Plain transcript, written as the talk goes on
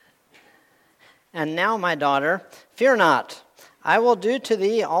And now, my daughter, fear not. I will do to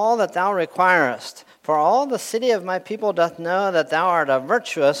thee all that thou requirest. For all the city of my people doth know that thou art a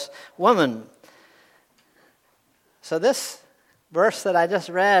virtuous woman. So this verse that I just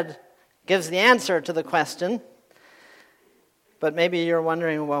read gives the answer to the question. But maybe you're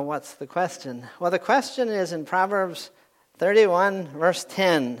wondering, well, what's the question? Well, the question is in Proverbs 31, verse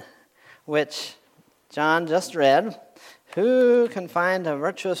 10, which John just read. Who can find a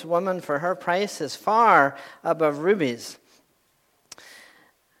virtuous woman, for her price is far above rubies?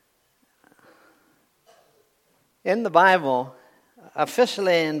 In the Bible,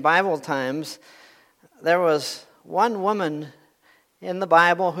 officially in Bible times, there was one woman in the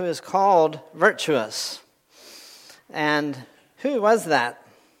Bible who is called virtuous. And who was that?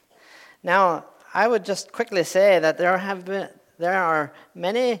 Now, I would just quickly say that there are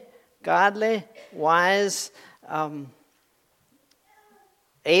many godly, wise,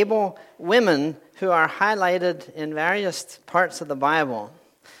 able women who are highlighted in various parts of the Bible.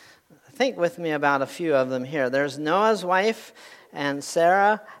 Think with me about a few of them here. There's Noah's wife, and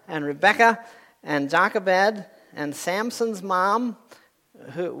Sarah, and Rebecca, and Jochebed, and Samson's mom,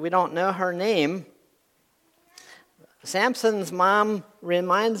 who we don't know her name. Samson's mom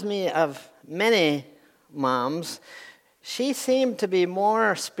reminds me of many moms. She seemed to be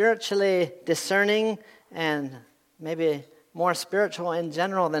more spiritually discerning and maybe more spiritual in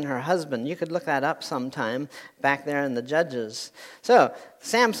general than her husband. You could look that up sometime back there in the Judges. So,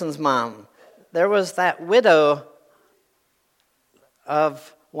 Samson's mom. There was that widow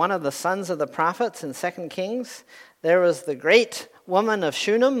of one of the sons of the prophets in 2 Kings. There was the great woman of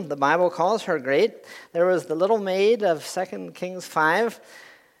Shunem. The Bible calls her great. There was the little maid of 2 Kings 5.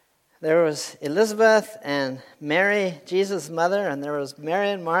 There was Elizabeth and Mary, Jesus' mother, and there was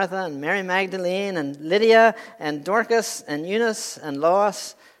Mary and Martha and Mary Magdalene and Lydia and Dorcas and Eunice and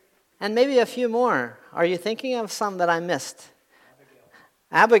Lois, and maybe a few more. Are you thinking of some that I missed?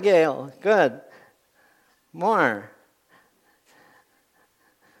 Abigail, good. More.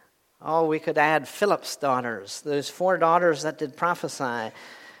 Oh, we could add Philip's daughters, those 4 daughters that did prophesy.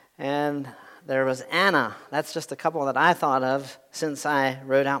 And there was Anna. That's just a couple that I thought of since I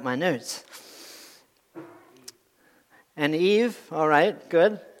wrote out my notes. And Eve, all right,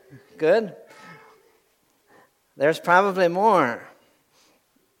 good. There's probably more.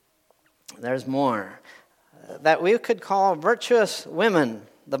 There's more. That we could call virtuous women.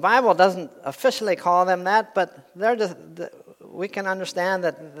 The Bible doesn't officially call them that, but we can understand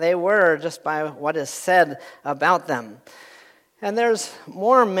that they were just by what is said about them. And there's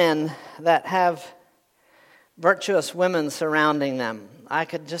more men that have virtuous women surrounding them. I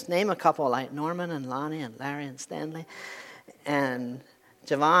could just name a couple like Norman and Lonnie and Larry and Stanley and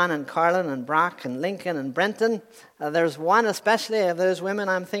Javon and Carlin and Brock and Lincoln and Brenton. There's one especially of those women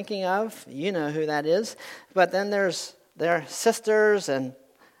I'm thinking of. You know who that is. But then there's their sisters and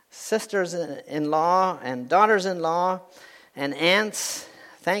sisters-in-law and daughters-in-law and aunts.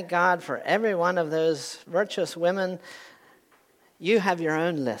 Thank God for every one of those virtuous women. You have your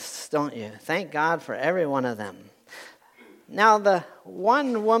own lists, don't you? Thank God for every one of them. Now, the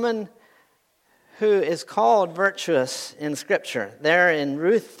one woman who is called virtuous in Scripture, there in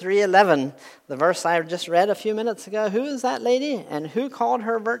Ruth 3:11, the verse I just read a few minutes ago, who is that lady and who called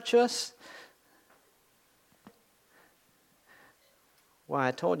her virtuous? Well,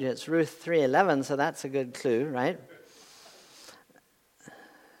 I told you it's Ruth 3:11, so that's a good clue, right?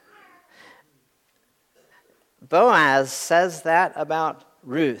 Boaz says that about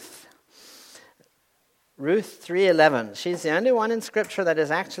Ruth. Ruth 3:11. She's the only one in Scripture that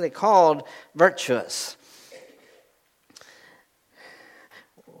is actually called virtuous.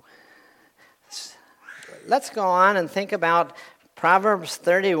 Let's go on and think about Proverbs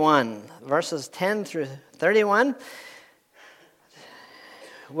 31, verses 10 through 31.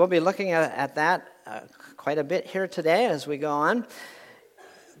 We'll be looking at that quite a bit here today as we go on.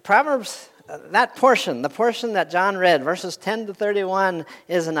 Proverbs, that portion, the portion that John read, verses 10 to 31,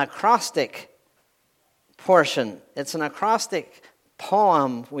 is an acrostic portion. It's an acrostic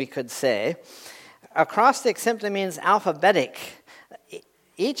poem, we could say. Acrostic simply means alphabetic.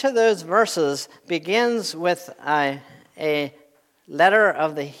 Each of those verses begins with a letter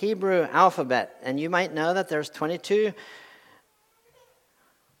of the Hebrew alphabet. And you might know that there's 22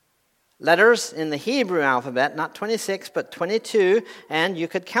 letters in the Hebrew alphabet, not 26, but 22, and you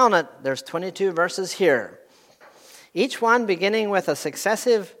could count it. There's 22 verses here. Each one beginning with a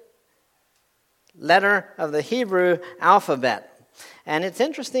successive letter of the Hebrew alphabet. And it's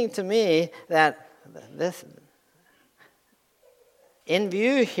interesting to me that this, in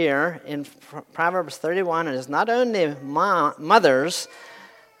view here in Proverbs 31, is not only mothers,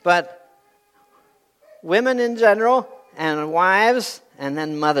 but women in general, and wives, and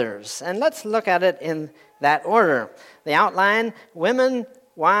then mothers. And let's look at it in that order. The outline, women,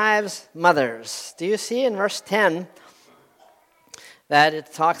 wives, mothers. Do you see in verse 10 that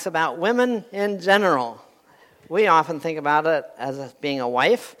it talks about women in general? We often think about it as being a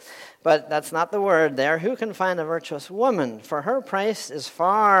wife, but that's not the word there. Who can find a virtuous woman? For her price is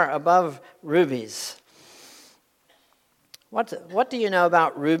far above rubies. What do you know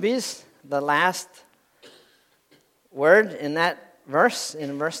about rubies? The last word in that verse,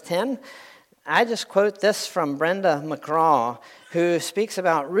 in verse 10. I just quote this from Brenda McCraw, who speaks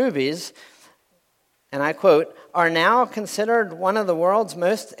about rubies, and I quote, are now considered one of the world's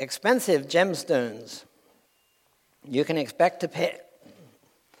most expensive gemstones. You can expect to pay...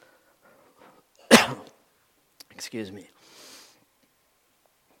 Excuse me.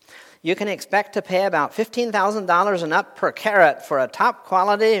 You can expect to pay about $15,000 and up per carat for a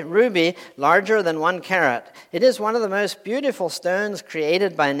top-quality ruby larger than 1 carat. It is one of the most beautiful stones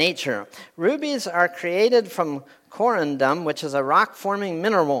created by nature. Rubies are created from corundum, which is a rock-forming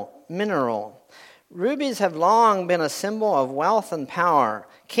mineral. Rubies have long been a symbol of wealth and power.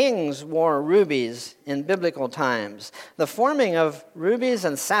 Kings wore rubies in biblical times. The forming of rubies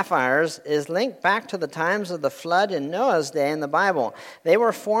and sapphires is linked back to the times of the flood in Noah's day in the Bible. They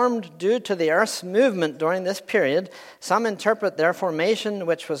were formed due to the earth's movement during this period. Some interpret their formation,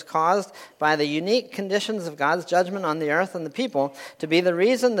 which was caused by the unique conditions of God's judgment on the earth and the people, to be the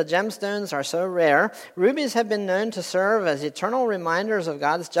reason the gemstones are so rare. Rubies have been known to serve as eternal reminders of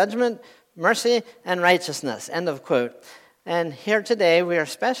God's judgment, mercy, and righteousness. End of quote. And here today, we are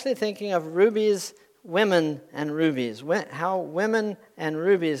especially thinking of rubies, women, and rubies. How women and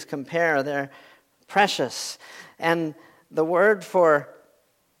rubies compare. They're precious. And the word for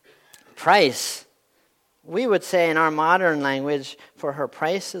price, we would say in our modern language, for her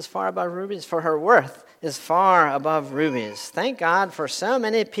price is far above rubies, for her worth is far above rubies. Thank God for so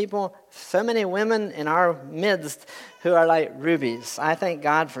many people, so many women in our midst who are like rubies. I thank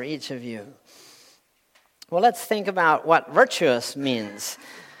God for each of you. Well, let's think about what virtuous means.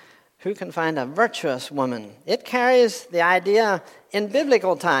 Who can find a virtuous woman? It carries the idea, in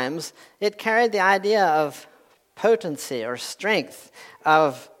biblical times, it carried the idea of potency or strength,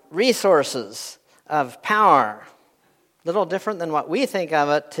 of resources, of power. A little different than what we think of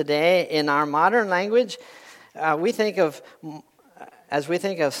it today in our modern language. As we think of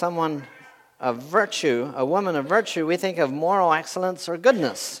someone of virtue, a woman of virtue, we think of moral excellence or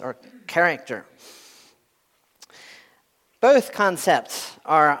goodness or character. Both concepts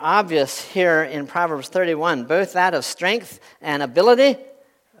are obvious here in Proverbs 31, both that of strength and ability,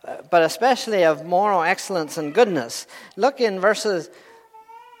 but especially of moral excellence and goodness. Look in verses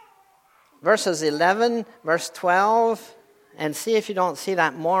 11, verse 12, and see if you don't see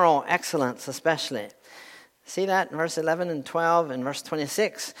that moral excellence especially. See that in verse 11 and 12, in verse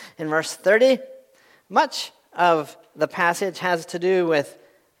 26. In verse 30, much of the passage has to do with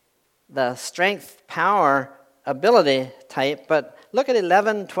the strength, power, ability type, but look at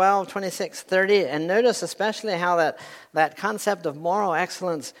 11, 12, 26, 30, and notice especially how that concept of moral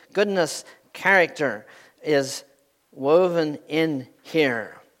excellence, goodness, character is woven in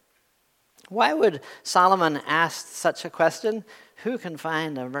here. Why would Solomon ask such a question? Who can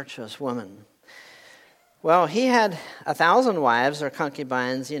find a virtuous woman? Well, he had 1,000 wives or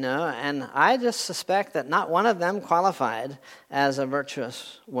concubines, and I just suspect that not one of them qualified as a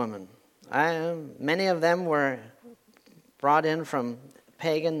virtuous woman. Many of them were brought in from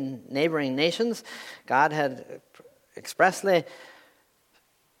pagan neighboring nations. God had expressly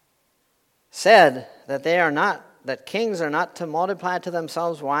said that kings are not to multiply to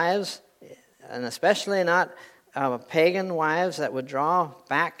themselves wives, and especially not pagan wives that would draw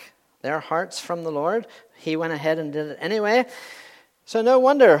back their hearts from the Lord. He went ahead and did it anyway. So no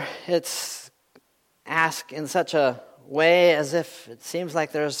wonder it's asked in such a way as if it seems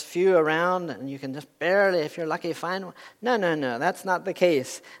like there's few around and you can just barely, if you're lucky, find one. No, that's not the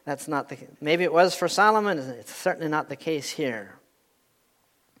case. Maybe it was for Solomon. It's certainly not the case here.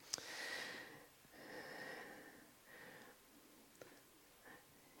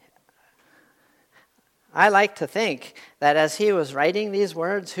 I like to think that as he was writing these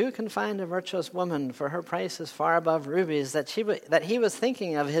words, who can find a virtuous woman, for her price is far above rubies, that he was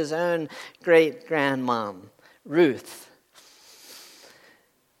thinking of his own great-grandmom, Ruth.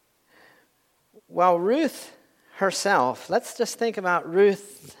 Well, Ruth herself, let's just think about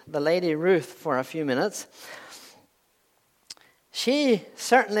Ruth, the lady Ruth, for a few minutes. She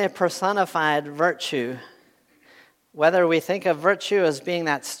certainly personified virtue, whether we think of virtue as being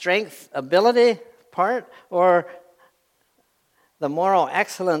that strength, ability part, or the moral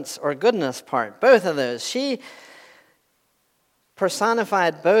excellence or goodness part. Both of those. She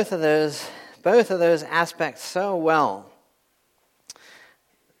personified both of those aspects so well.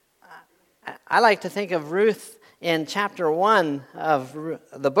 I like to think of Ruth in chapter 1 of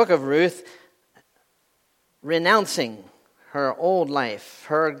the book of Ruth, renouncing her old life,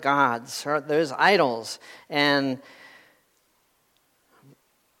 her gods, those idols. And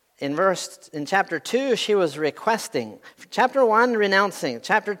in chapter 2, she was requesting. Chapter 1, renouncing.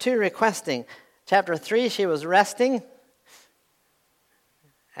 Chapter 2, requesting. Chapter 3, she was resting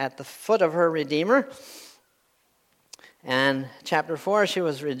at the foot of her Redeemer. And chapter 4, she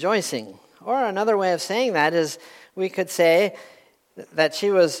was rejoicing. Or another way of saying that is we could say that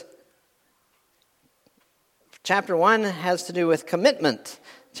she was, chapter 1 has to do with commitment.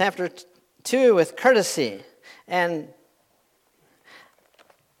 Chapter 2 with courtesy. And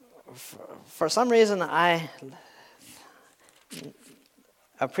for some reason I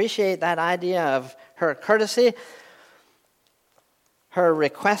appreciate that idea of her courtesy, her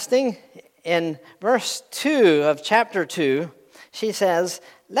requesting. In verse 2 of chapter 2, she says,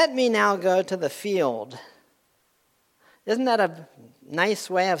 "Let me now go to the field." Isn't that a nice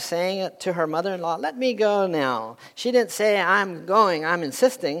way of saying it to her mother-in-law? Let me go now. She didn't say, I'm going, I'm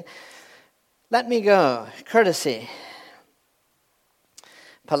insisting. Let me go. Courtesy.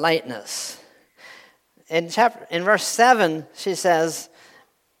 Politeness. In verse 7, she says,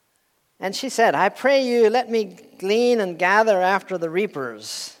 and she said, "I pray you, let me glean and gather after the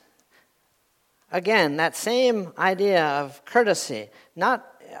reapers." Again, that same idea of courtesy, not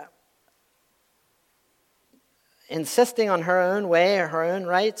insisting on her own way or her own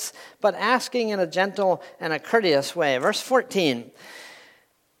rights, but asking in a gentle and a courteous way. Verse 14.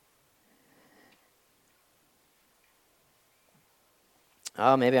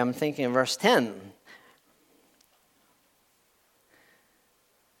 Oh, maybe I'm thinking of verse 10.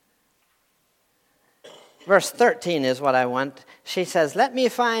 Verse 13 is what I want. She says, "Let me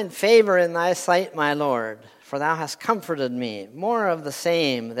find favor in thy sight, my Lord, for thou hast comforted me." More of the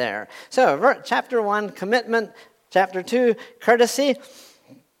same there. So, chapter 1, commitment. Chapter 2, courtesy.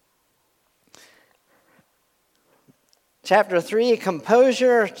 Chapter 3,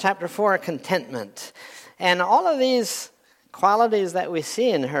 composure. Chapter 4, contentment. And all of these qualities that we see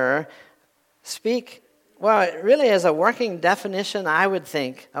in her speak, well, it really is a working definition, I would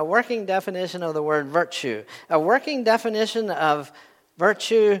think, a working definition of the word virtue, a working definition of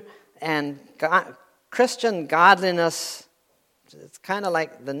virtue and Christian godliness. It's kind of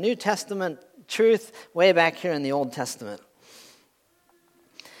like the New Testament truth way back here in the Old Testament.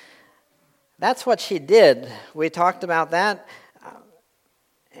 That's what she did. We talked about that.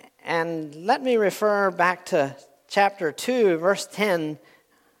 And let me refer back to chapter 2, verse 10,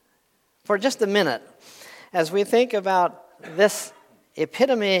 for just a minute. As we think about this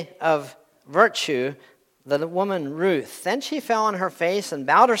epitome of virtue, the woman Ruth. "Then she fell on her face and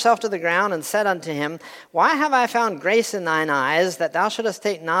bowed herself to the ground and said unto him, Why have I found grace in thine eyes, that thou shouldest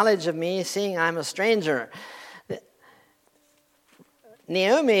take knowledge of me, seeing I am a stranger?"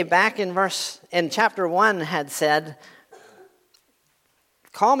 Naomi, back in chapter 1, had said,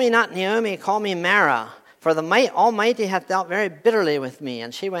 "Call me not Naomi, call me Mara, for the Almighty hath dealt very bitterly with me."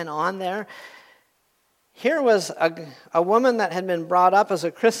 And she went on there. Here was a woman that had been brought up as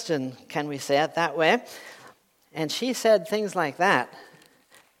a Christian, can we say it that way? And she said things like that.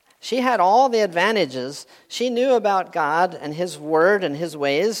 She had all the advantages. She knew about God and His Word and His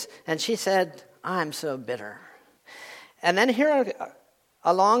ways, and she said, "I'm so bitter." And then here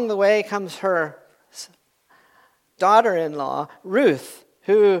along the way comes her daughter-in-law, Ruth,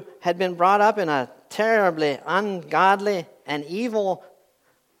 who had been brought up in a terribly ungodly and evil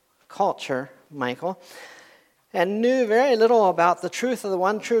culture, Michael, and knew very little about the truth of the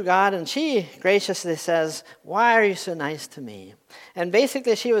one true God, and she graciously says, "Why are you so nice to me?" And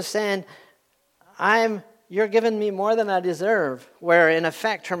basically she was saying, you're giving me more than I deserve, where in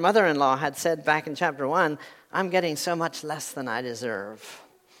effect her mother-in-law had said back in chapter 1, "I'm getting so much less than I deserve."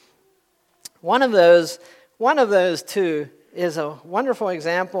 One of those two is a wonderful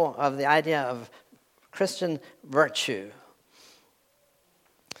example of the idea of Christian virtue.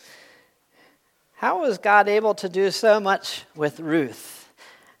 How was God able to do so much with Ruth?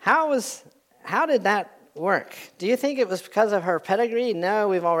 How did that work? Do you think it was because of her pedigree? No,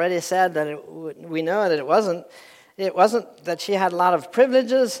 we've already said that we know that it wasn't. It wasn't that she had a lot of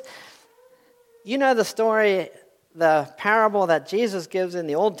privileges. You know the story, the parable that Jesus gives in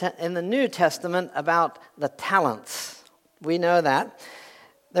the New Testament about the talents. We know that.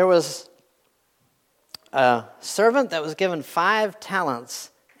 There was a servant that was given 5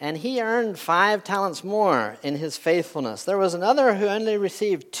 talents, and he earned 5 talents more in his faithfulness. There was another who only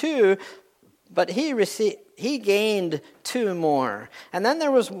received 2, but he gained 2 more. And then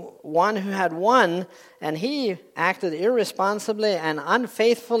there was one who had 1, and he acted irresponsibly and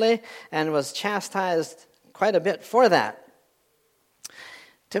unfaithfully and was chastised quite a bit for that.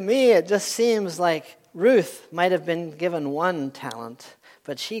 To me, it just seems like Ruth might have been given 1 talent,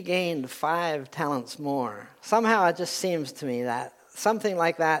 but she gained 5 talents more. Somehow it just seems to me that something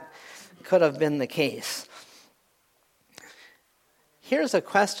like that could have been the case. Here's a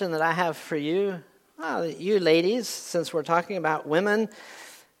question that I have for you, you ladies, since we're talking about women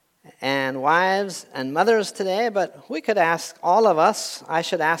and wives and mothers today, but we could ask all of us, I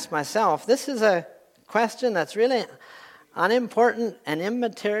should ask myself, this is a question that's really unimportant and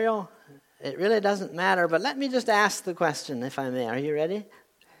immaterial. It really doesn't matter, but let me just ask the question, if I may. Are you ready?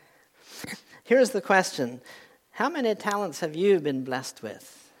 Here's the question. How many talents have you been blessed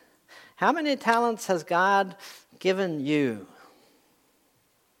with? How many talents has God given you?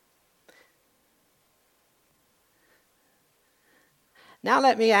 Now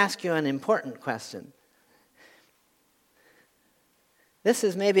let me ask you an important question. This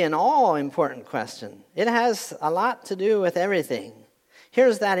is maybe an all-important question. It has a lot to do with everything.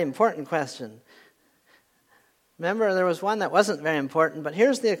 Here's that important question. Remember, there was one that wasn't very important, but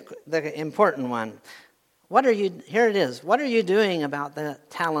here's the important one. Here it is. What are you doing about the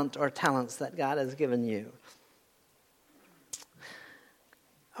talent or talents that God has given you?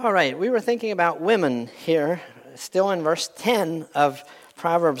 All right, we were thinking about women here, still in verse 10 of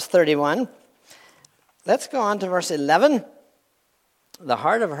Proverbs 31. Let's go on to verse 11. The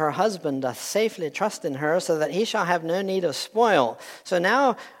heart of her husband doth safely trust in her, so that he shall have no need of spoil. So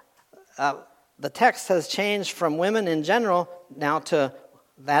now the text has changed from women in general now to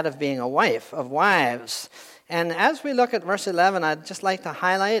that of being a wife, of wives. And as we look at verse 11, I'd just like to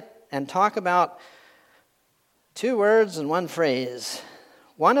highlight and talk about 2 words and 1 phrase.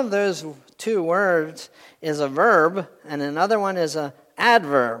 One of those 2 words is a verb, and another one is an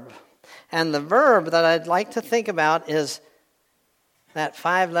adverb. And the verb that I'd like to think about is that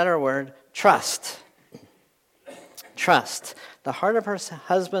 5-letter word, trust. Trust. The heart of her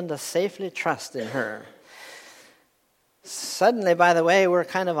husband does safely trust in her. Suddenly, by the way, we're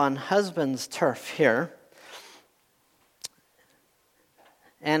kind of on husband's turf here.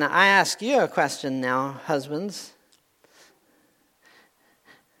 And I ask you a question now, husbands.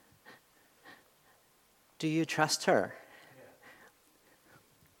 Do you trust her?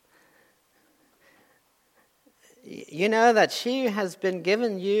 You know that she has been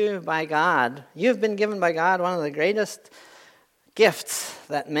given you by God. You've been given by God one of the greatest gifts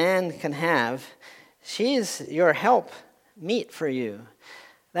that man can have. She's your help meet for you.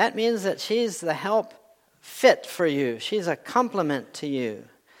 That means that she's the help fit for you. She's a complement to you.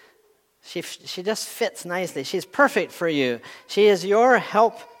 She just fits nicely. She's perfect for you. She is your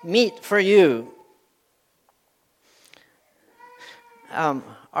help meet for you.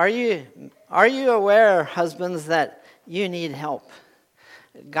 Are you aware, husbands, that you need help?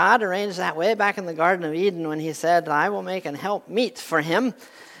 God arranged that way back in the Garden of Eden when he said, I will make an help meet for him.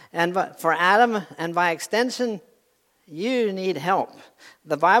 And for Adam, and by extension, you need help.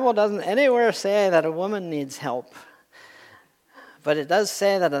 The Bible doesn't anywhere say that a woman needs help. But it does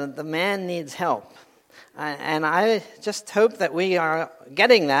say that the man needs help. And I just hope that we are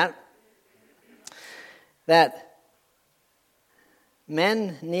getting that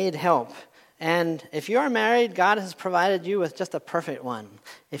men need help. And if you are married, God has provided you with just a perfect one.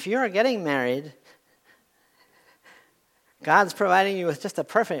 If you are getting married, God's providing you with just a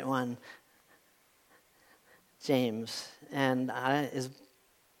perfect one. James. And is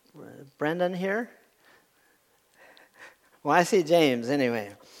Brendan here? Well, I see James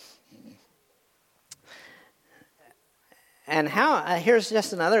anyway. And here's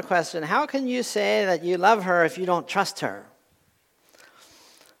just another question. How can you say that you love her if you don't trust her?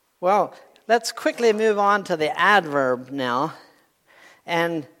 Well, let's quickly move on to the adverb now.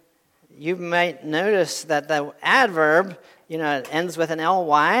 And you might notice that the adverb, it ends with an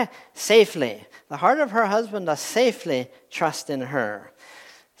ly, safely. The heart of her husband does safely trust in her.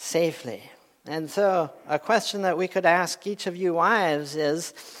 Safely. And so a question that we could ask each of you wives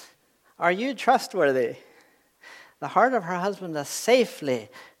is, are you trustworthy? The heart of her husband does safely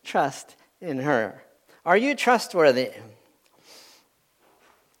trust in her. Are you trustworthy?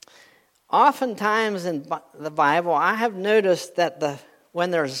 Oftentimes in the Bible, I have noticed that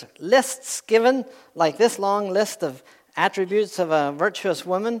when there's lists given, like this long list of attributes of a virtuous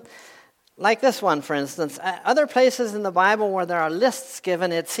woman, like this one, for instance, other places in the Bible where there are lists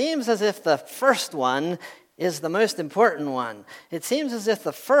given, it seems as if the first one is the most important one. It seems as if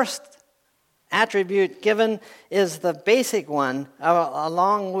the first attribute given is the basic one,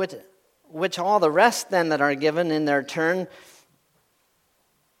 along with which all the rest then that are given in their turn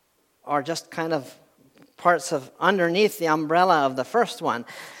are just kind of parts of underneath the umbrella of the first one.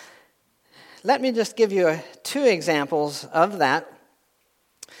 Let me just give you two examples of that.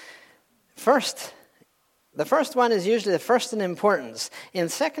 First, the first one is usually the first in importance. In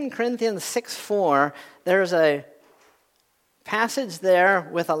 2 Corinthians 6:4, there's a passage there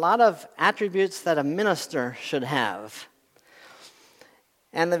with a lot of attributes that a minister should have.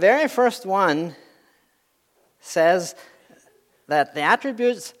 And the very first one says that the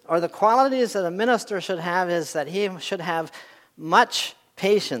attributes or the qualities that a minister should have is that he should have much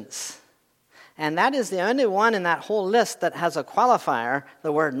patience. And that is the only one in that whole list that has a qualifier,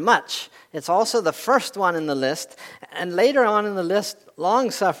 the word much. It's also the first one in the list. And later on in the list,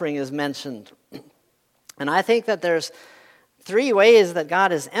 long-suffering is mentioned. And I think that there's three ways that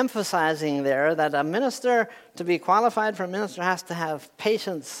God is emphasizing there that a minister, to be qualified for a minister, has to have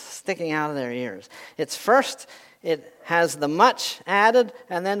patience sticking out of their ears. It's first, it has the much added,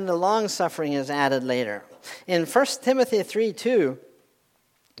 and then the long-suffering is added later. In 1 Timothy 3:2,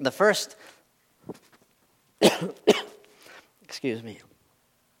 the first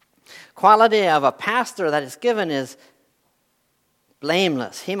quality of a pastor that is given is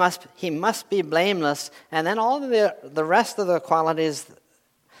blameless. He must be blameless. And then all the rest of the qualities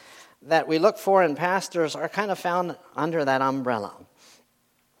that we look for in pastors are kind of found under that umbrella.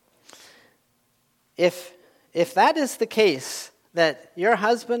 If that is the case, that your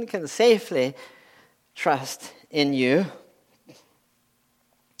husband can safely trust in you,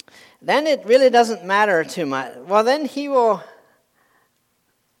 then it really doesn't matter too much. Well, then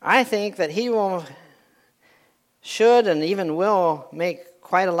I think that he should and even will make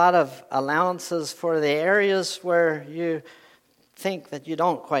quite a lot of allowances for the areas where you think that you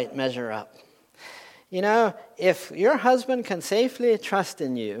don't quite measure up. You know, if your husband can safely trust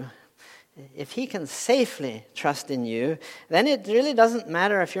in you, if he can safely trust in you, then it really doesn't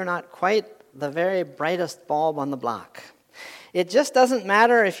matter if you're not quite the very brightest bulb on the block. It just doesn't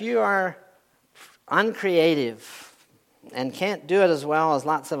matter if you are uncreative and can't do it as well as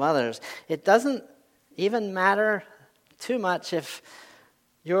lots of others. It doesn't even matter too much if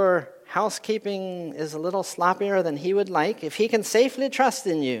your housekeeping is a little sloppier than he would like. If he can safely trust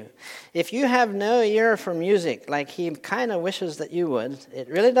in you, if you have no ear for music like he kind of wishes that you would, it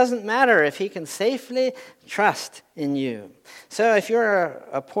really doesn't matter if he can safely trust in you. So if you're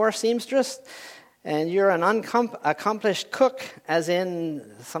a poor seamstress and you're an accomplished cook, as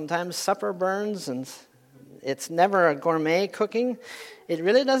in sometimes supper burns and it's never a gourmet cooking, it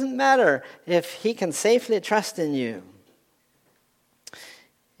really doesn't matter if he can safely trust in you.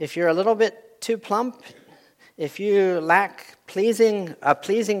 If you're a little bit too plump, if you lack a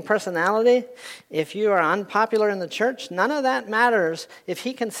pleasing personality, if you are unpopular in the church, none of that matters if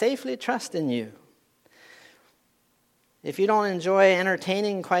he can safely trust in you. If you don't enjoy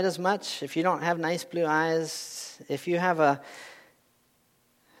entertaining quite as much, if you don't have nice blue eyes, if you have a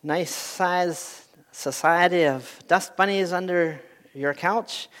nice size society of dust bunnies under your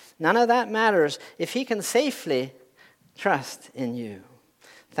couch, none of that matters if he can safely trust in you.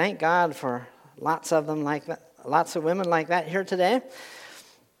 Thank God for lots of them like that, lots of women like that here today.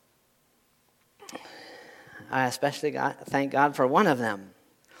 I especially thank God for one of them.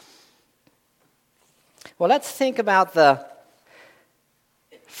 Well, let's think about the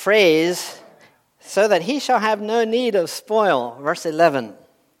phrase, so that he shall have no need of spoil, verse 11.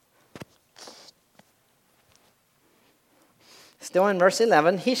 Still in verse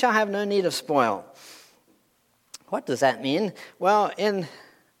 11, he shall have no need of spoil. What does that mean? Well, in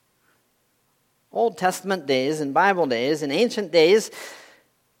Old Testament days, in Bible days, in ancient days,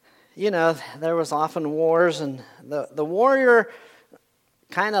 you know, there was often wars, and the warrior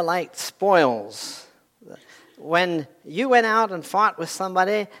kind of liked spoils. When you went out and fought with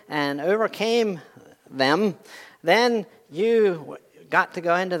somebody and overcame them, then you got to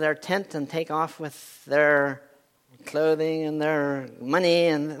go into their tent and take off with their clothing and their money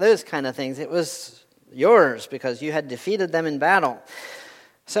and those kind of things. It was yours because you had defeated them in battle.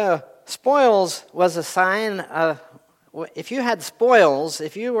 So spoils was a sign of, if you had spoils,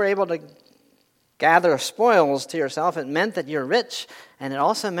 if you were able to gather spoils to yourself, it meant that you're rich, and it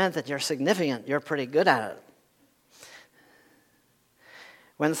also meant that you're significant. You're pretty good at it.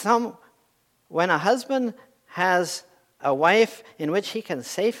 When a husband has a wife in which he can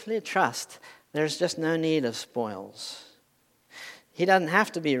safely trust, there's just no need of spoils. He doesn't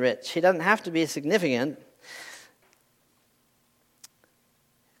have to be rich. He doesn't have to be significant.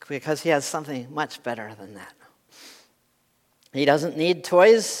 because he has something much better than that. He doesn't need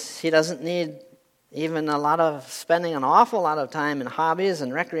toys. He doesn't need even spending an awful lot of time in hobbies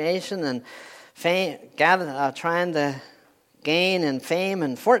and recreation and fame, trying to gain and fame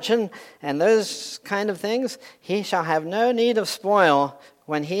and fortune and those kind of things. He shall have no need of spoil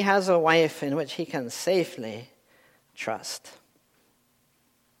when he has a wife in which he can safely trust.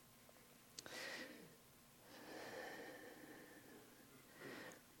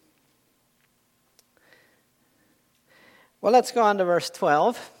 Well, let's go on to verse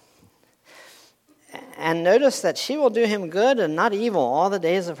 12. And notice that she will do him good and not evil all the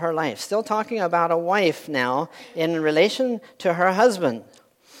days of her life. Still talking about a wife now in relation to her husband.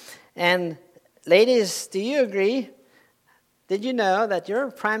 And ladies, do you agree? Did you know that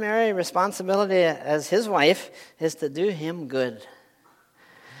your primary responsibility as his wife is to do him good?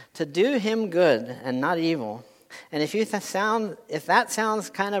 To do him good and not evil. And if that sounds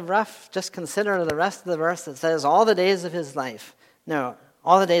kind of rough, just consider the rest of the verse that says all the days of his life. No,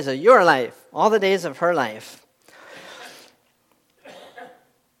 all the days of your life, all the days of her life.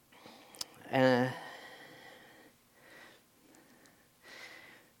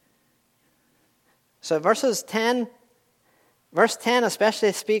 So verse 10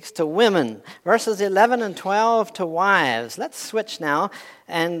 especially speaks to women. Verses 11 and 12 to wives. Let's switch now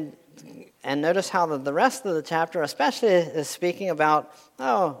and notice how the rest of the chapter especially is speaking about,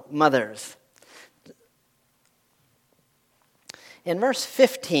 mothers. In verse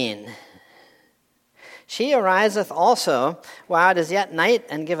 15, she ariseth also while it is yet night,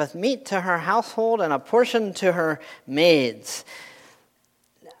 and giveth meat to her household and a portion to her maids.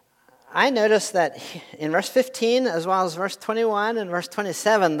 I notice that in verse 15, as well as verse 21 and verse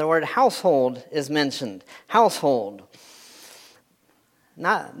 27, the word household is mentioned. Household.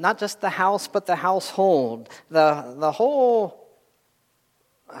 Not just the house, but the household. The whole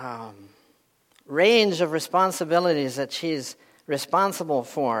range of responsibilities that she's responsible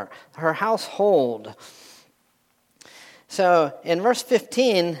for. Her household. So in verse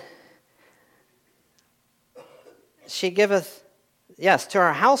 15, she giveth, to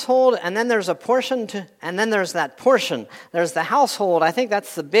her household, and then there's a portion and then there's that portion. There's the household, I think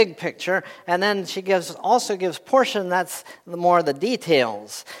that's the big picture, and then she also gives portion, that's more the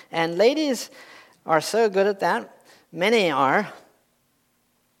details. And ladies are so good at that. Many are.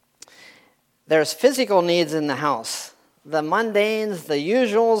 There's physical needs in the house. The mundanes, the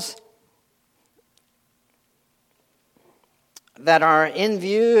usuals that are in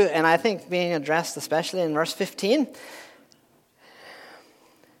view, and I think being addressed especially in verse 15.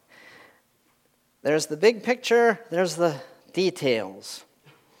 There's the big picture, there's the details.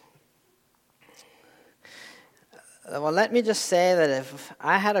 Well, let me just say that if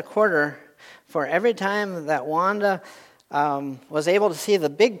I had a quarter for every time that Wanda was able to see the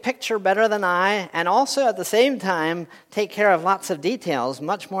big picture better than I, and also at the same time take care of lots of details,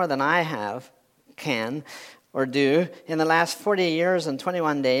 much more than I can or do, in the last 40 years and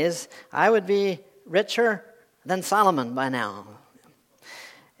 21 days, I would be richer than Solomon by now.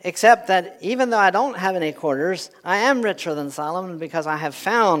 Except that even though I don't have any quarters, I am richer than Solomon because I have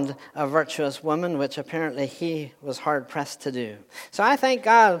found a virtuous woman, which apparently he was hard-pressed to do. So I thank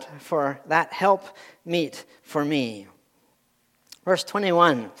God for that help meet for me. Verse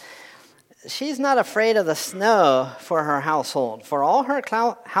 21, she's not afraid of the snow for her household, for all her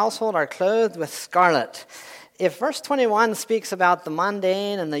household are clothed with scarlet. If verse 21 speaks about the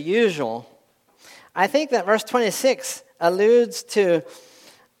mundane and the usual, I think that verse 26 alludes to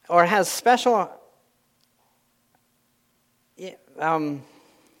or has special,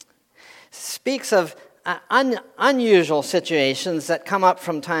 speaks of unusual situations that come up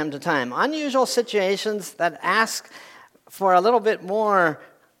from time to time. Unusual situations that ask for a little bit more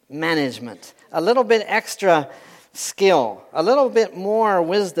management, a little bit extra skill, a little bit more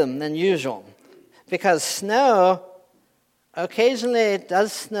wisdom than usual. Because snow, occasionally it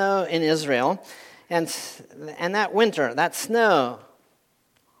does snow in Israel, and that winter, that snow,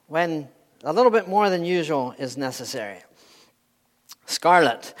 when a little bit more than usual is necessary.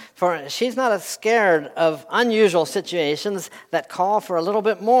 Scarlet, for she's not scared of unusual situations that call for a little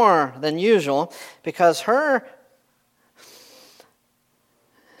bit more than usual, because her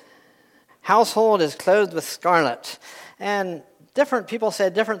household is clothed with scarlet. And different people say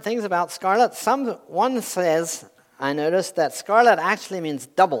different things about scarlet. One says, I noticed, that scarlet actually means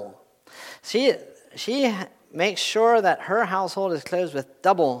double. She makes sure that her household is clothed with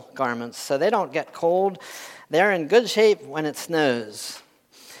double garments so they don't get cold. They're in good shape when it snows.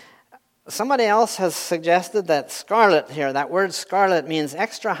 Somebody else has suggested that scarlet here, that word scarlet, means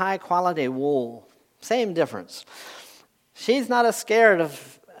extra high quality wool. Same difference. She's not as scared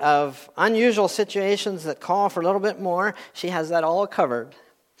of unusual situations that call for a little bit more, she has that all covered.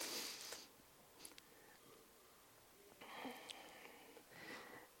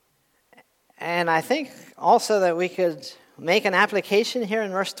 And I think also that we could make an application here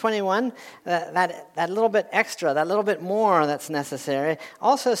in verse 21, that little bit extra, that little bit more that's necessary,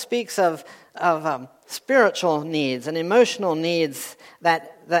 also speaks of spiritual needs and emotional needs,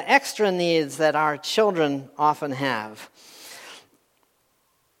 that the extra needs that our children often have.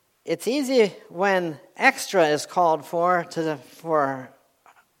 It's easy when extra is called for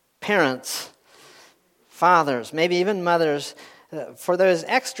parents, fathers, maybe even mothers, for those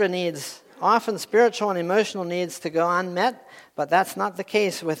extra needs, often spiritual and emotional needs, to go unmet, but that's not the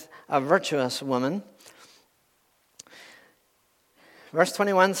case with a virtuous woman. Verse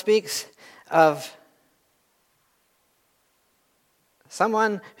 21 speaks of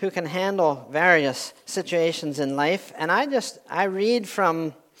someone who can handle various situations in life, and I read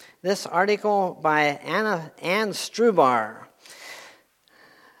from this article by Ann Strubar.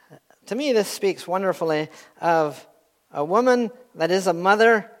 To me, this speaks wonderfully of a woman that is a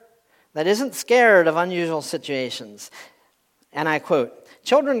mother that isn't scared of unusual situations. And I quote,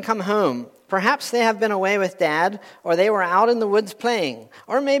 "Children come home. Perhaps they have been away with Dad, or they were out in the woods playing.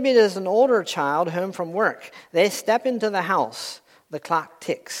 Or maybe it is an older child home from work. They step into the house. The clock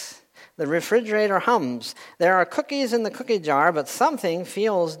ticks. The refrigerator hums. There are cookies in the cookie jar, but something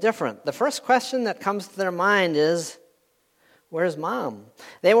feels different. The first question that comes to their mind is, where's Mom?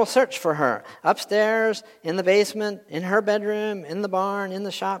 They will search for her, upstairs, in the basement, in her bedroom, in the barn, in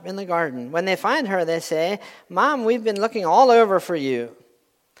the shop, in the garden. When they find her, they say, 'Mom, we've been looking all over for you.'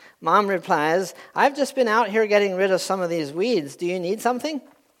 Mom replies, 'I've just been out here getting rid of some of these weeds. Do you need something?'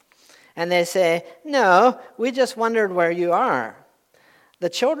 And they say, 'No, we just wondered where you are.' The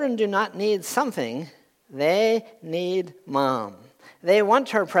children do not need something, they need Mom. They want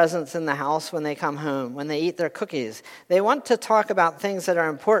her presence in the house when they come home, when they eat their cookies. They want to talk about things that are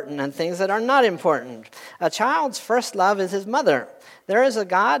important and things that are not important. A child's first love is his mother. There is a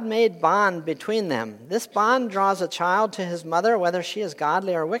God-made bond between them. This bond draws a child to his mother, whether she is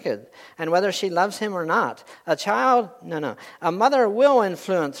godly or wicked, and whether she loves him or not. A mother will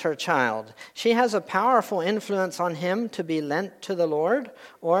influence her child. She has a powerful influence on him to be lent to the Lord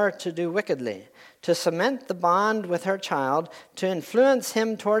or to do wickedly. To cement the bond with her child, to influence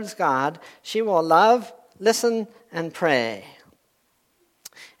him towards God, she will love, listen, and pray."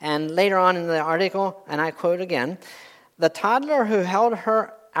 And later on in the article, and I quote again, "The toddler who held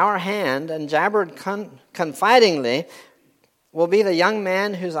our hand and jabbered confidingly will be the young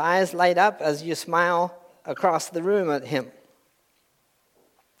man whose eyes light up as you smile across the room at him."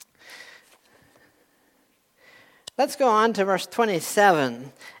 Let's go on to verse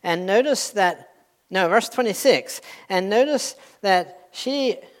 27 and verse 26, and notice that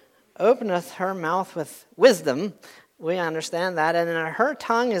she openeth her mouth with wisdom. We understand that, and in her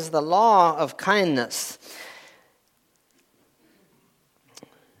tongue is the law of kindness.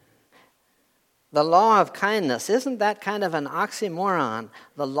 The law of kindness, isn't that kind of an oxymoron?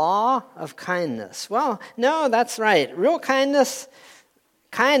 The law of kindness. Well, no, that's right. Real kindness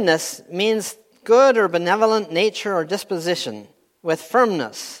means good or benevolent nature or disposition with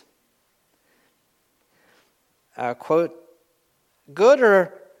firmness. Quote, "Good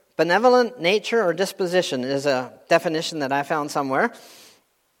or benevolent nature or disposition" is a definition that I found somewhere.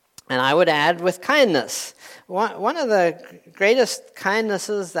 And I would add with kindness. One of the greatest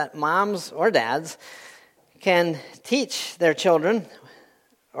kindnesses that moms or dads can teach their children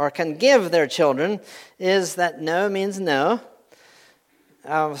or can give their children is that no means no.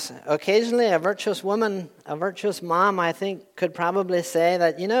 Occasionally, a virtuous woman, a virtuous mom, I think, could probably say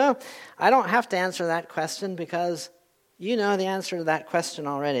that, I don't have to answer that question because you know the answer to that question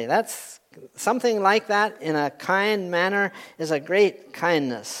already. That's something like that in a kind manner is a great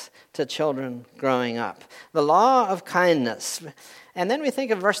kindness to children growing up. The law of kindness. And then we think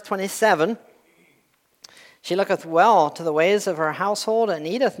of verse 27. "She looketh well to the ways of her household and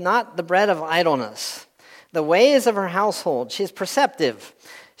eateth not the bread of idleness." The ways of her household. She's perceptive.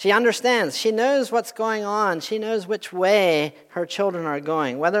 She understands. She knows what's going on. She knows which way her children are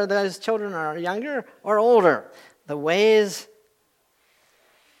going, whether those children are younger or older. The ways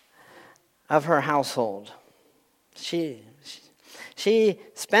of her household. She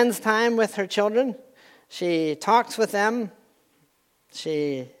spends time with her children. She talks with them.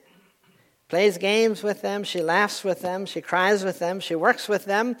 She plays games with them. She laughs with them. She cries with them. She works with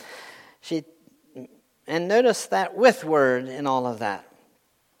them. And notice that "with" word in all of that.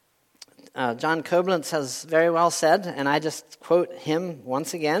 John Koblenz has very well said, and I just quote him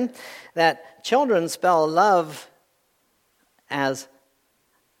once again, that children spell love as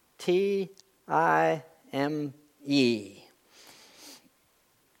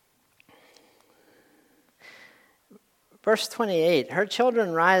Verse 28, her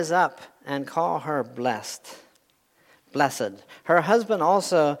children rise up and call her blessed. Her husband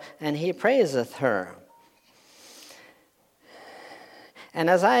also, and he praiseth her. And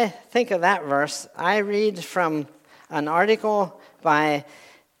as I think of that verse, I read from an article by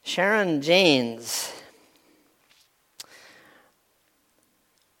Sharon Janes.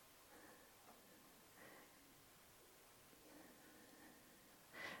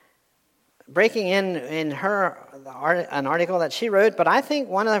 Breaking in her an article that she wrote, but I think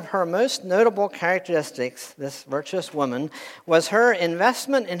one of her most notable characteristics, this virtuous woman, was her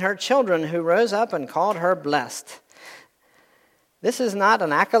investment in her children who rose up and called her blessed. This is not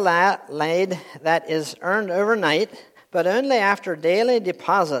an accolade that is earned overnight, but only after daily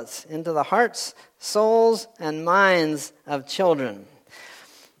deposits into the hearts, souls, and minds of children.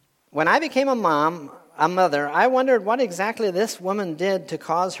 When I became a mother, I wondered what exactly this woman did to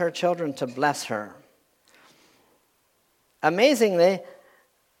cause her children to bless her. Amazingly,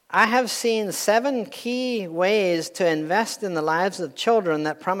 I have seen 7 key ways to invest in the lives of children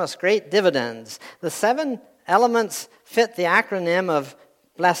that promise great dividends. The 7 elements fit the acronym of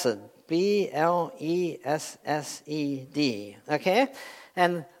BLESSED, B-L-E-S-S-E-D, okay?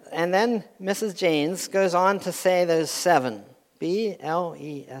 And then Mrs. Janes goes on to say those 7,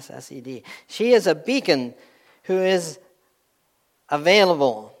 B-L-E-S-S-E-D. She is a beacon who is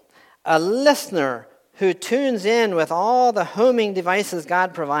available, a listener who tunes in with all the homing devices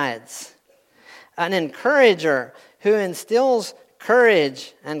God provides, an encourager who instills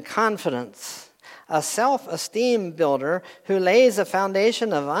courage and confidence, a self-esteem builder who lays a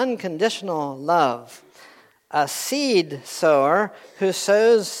foundation of unconditional love, a seed sower who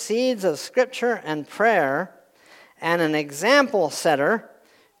sows seeds of scripture and prayer, and an example setter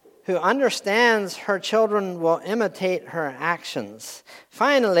who understands her children will imitate her actions.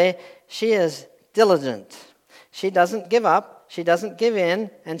 Finally, she is diligent. She doesn't give up, she doesn't give in,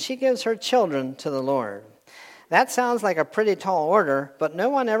 and she gives her children to the Lord. That sounds like a pretty tall order, but no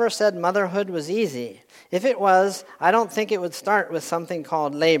one ever said motherhood was easy. If it was, I don't think it would start with something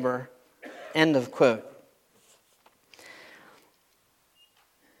called labor. End of quote.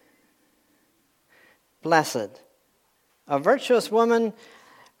 Blessed. A virtuous woman,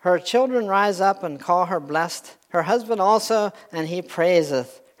 her children rise up and call her blessed, her husband also, and he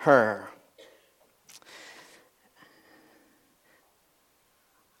praiseth her.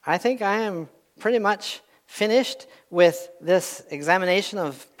 I think I am pretty much finished with this examination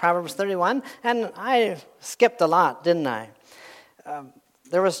of Proverbs 31, and I skipped a lot, didn't I?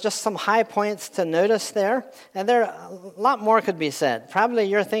 There was just some high points to notice there, and a lot more could be said. Probably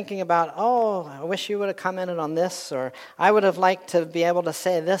you're thinking about, I wish you would have commented on this, or I would have liked to be able to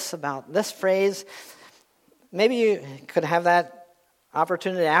say this about this phrase. Maybe you could have that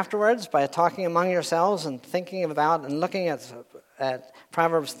opportunity afterwards by talking among yourselves and thinking about and looking at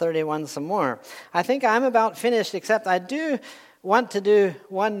Proverbs 31 some more. I think I'm about finished, except I do want to do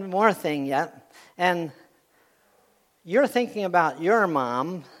one more thing yet, and you're thinking about your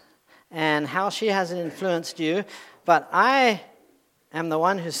mom and how she has influenced you, but I am the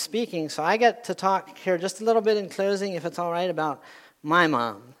one who's speaking, so I get to talk here just a little bit in closing, if it's all right, about my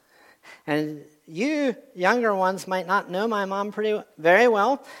mom. And you younger ones might not know my mom very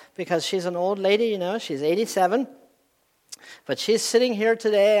well, because she's an old lady, she's 87. But she's sitting here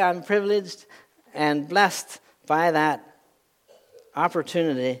today. I'm privileged and blessed by that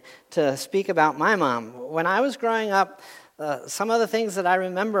opportunity to speak about my mom. When I was growing up, some of the things that I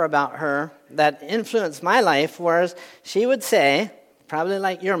remember about her that influenced my life was she would say, probably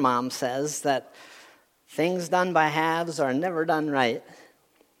like your mom says, that things done by halves are never done right.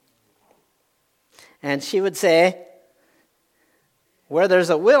 And she would say, where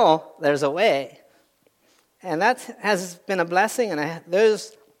there's a will, there's a way. And that has been a blessing, and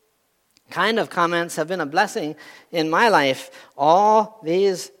those kind of comments have been a blessing in my life all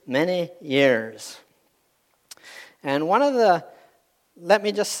these many years. And let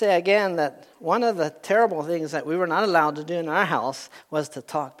me just say again that one of the terrible things that we were not allowed to do in our house was to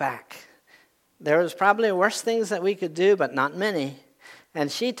talk back. There was probably worse things that we could do, but not many.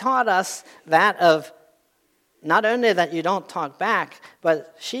 And she taught us that of not only that you don't talk back,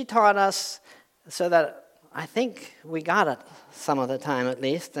 but she taught us so that I think we got it some of the time at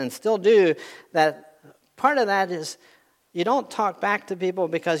least, and still do, that part of that is you don't talk back to people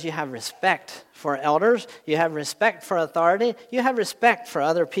because you have respect for elders, you have respect for authority, you have respect for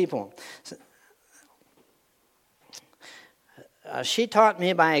other people. She taught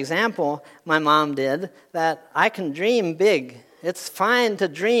me by example, my mom did, that I can dream big It's fine to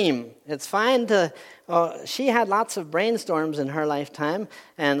dream. It's fine to... she had lots of brainstorms in her lifetime,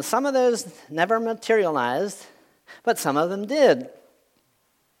 and some of those never materialized, but some of them did.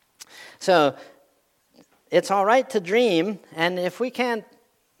 So it's all right to dream, and if we can't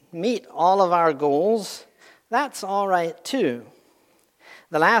meet all of our goals, that's all right too.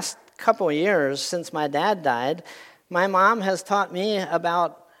 The last couple of years since my dad died, my mom has taught me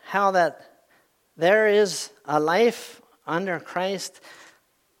about how that there is a life under Christ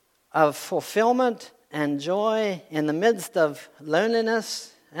of fulfillment and joy in the midst of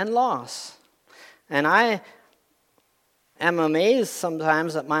loneliness and loss. And I am amazed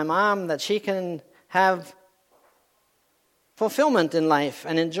sometimes at my mom that she can have fulfillment in life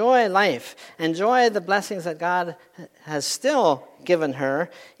and enjoy the blessings that God has still given her,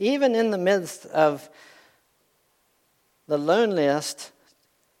 even in the midst of the loneliest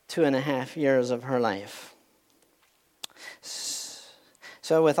 2.5 years of her life.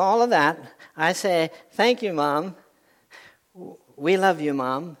 So with all of that, I say, thank you, Mom. We love you,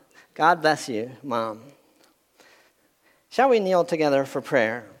 Mom. God bless you, Mom. Shall we kneel together for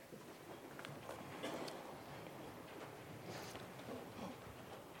prayer?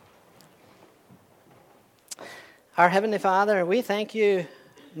 Our Heavenly Father, we thank you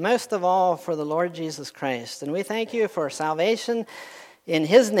most of all for the Lord Jesus Christ, and we thank you for salvation in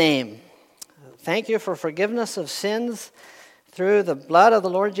His name. Thank you for forgiveness of sins through the blood of the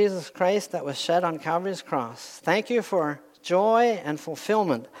Lord Jesus Christ that was shed on Calvary's cross. Thank you for joy and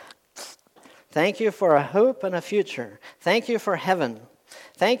fulfillment. Thank you for a hope and a future. Thank you for heaven.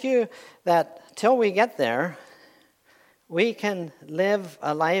 Thank you that till we get there, we can live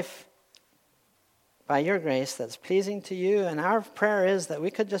a life by your grace that's pleasing to you. And our prayer is that we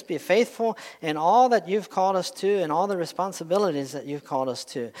could just be faithful in all that you've called us to and all the responsibilities that you've called us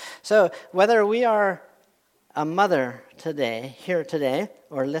to. So whether we are a mother today, here today,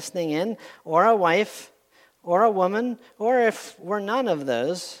 or listening in, or a wife, or a woman, or if we're none of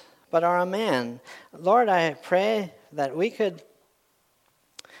those, but are a man, Lord, I pray that we could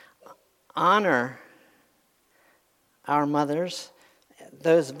honor our mothers,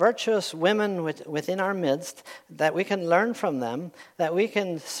 those virtuous women within our midst, that we can learn from them, that we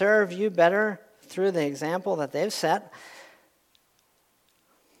can serve you better through the example that they've set.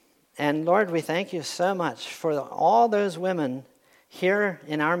 And Lord, we thank you so much for all those women here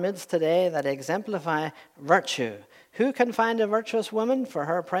in our midst today that exemplify virtue. Who can find a virtuous woman? For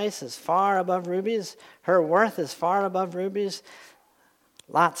her price is far above rubies. Her worth is far above rubies.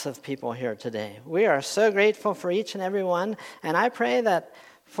 Lots of people here today. We are so grateful for each and every one. And I pray that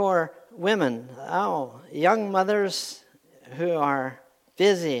for women, young mothers who are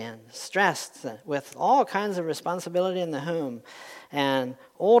busy and stressed with all kinds of responsibility in the home, and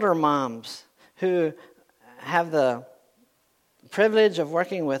older moms who have the privilege of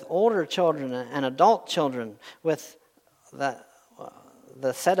working with older children and adult children with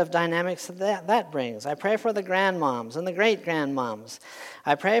the set of dynamics that brings. I pray for the grandmoms and the great-grandmoms.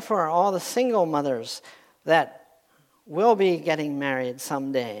 I pray for all the single mothers that will be getting married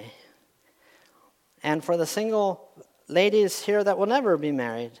someday. And for the single ladies here that will never be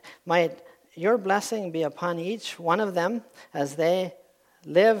married, might your blessing be upon each one of them as they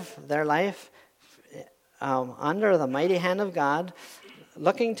live their life under the mighty hand of God,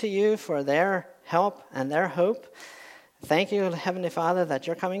 looking to you for their help and their hope. Thank you, Heavenly Father, that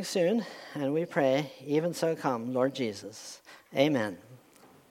you're coming soon, and we pray, even so come, Lord Jesus. Amen.